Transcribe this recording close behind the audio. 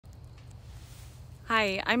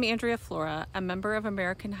Hi, I'm Andrea Flora, a member of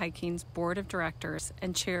American Hiking's Board of Directors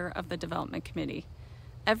and Chair of the Development Committee.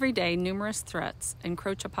 Every day, numerous threats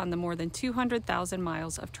encroach upon the more than 200,000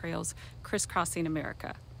 miles of trails crisscrossing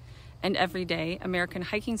America. And every day, American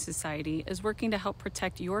Hiking Society is working to help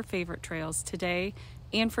protect your favorite trails today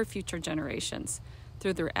and for future generations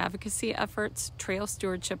through their advocacy efforts, trail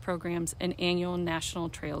stewardship programs, and annual National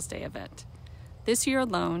Trails Day event. This year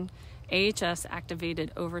alone, AHS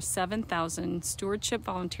activated over 7,000 stewardship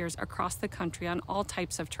volunteers across the country on all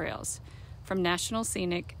types of trails, from National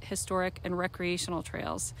Scenic, historic, and recreational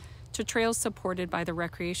trails to trails supported by the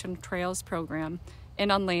Recreational Trails Program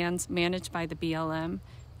and on lands managed by the BLM,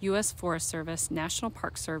 U.S. Forest Service, National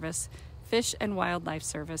Park Service, Fish and Wildlife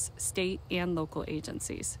Service, state and local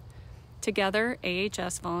agencies. Together,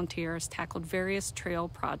 AHS volunteers tackled various trail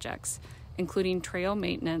projects, including trail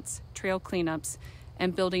maintenance, trail cleanups,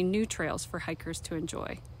 and building new trails for hikers to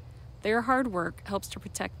enjoy. Their hard work helps to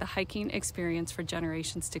protect the hiking experience for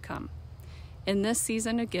generations to come. In this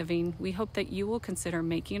season of giving, we hope that you will consider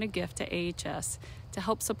making a gift to AHS to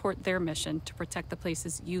help support their mission to protect the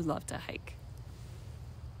places you love to hike.